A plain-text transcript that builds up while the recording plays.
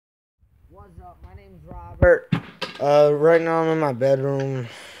What's up? My name's Robert. Right now I'm in my bedroom.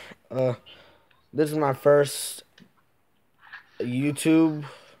 Uh, this is my first YouTube,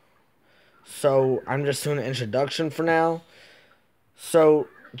 so I'm just doing an introduction for now. So,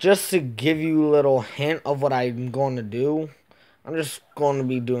 just to give you a little hint of what I'm going to do, I'm just going to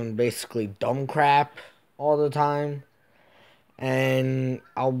be doing basically dumb crap all the time. And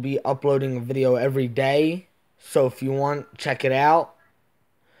I'll be uploading a video every day. So if you want, check it out.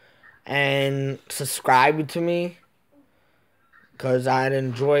 And subscribe to me, because I'd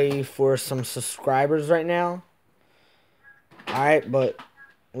enjoy for some subscribers right now. Alright, but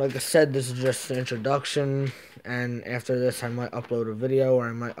like I said, this is just an introduction, and after this I might upload a video, or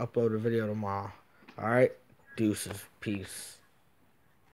I might upload a video tomorrow. Alright, deuces, peace.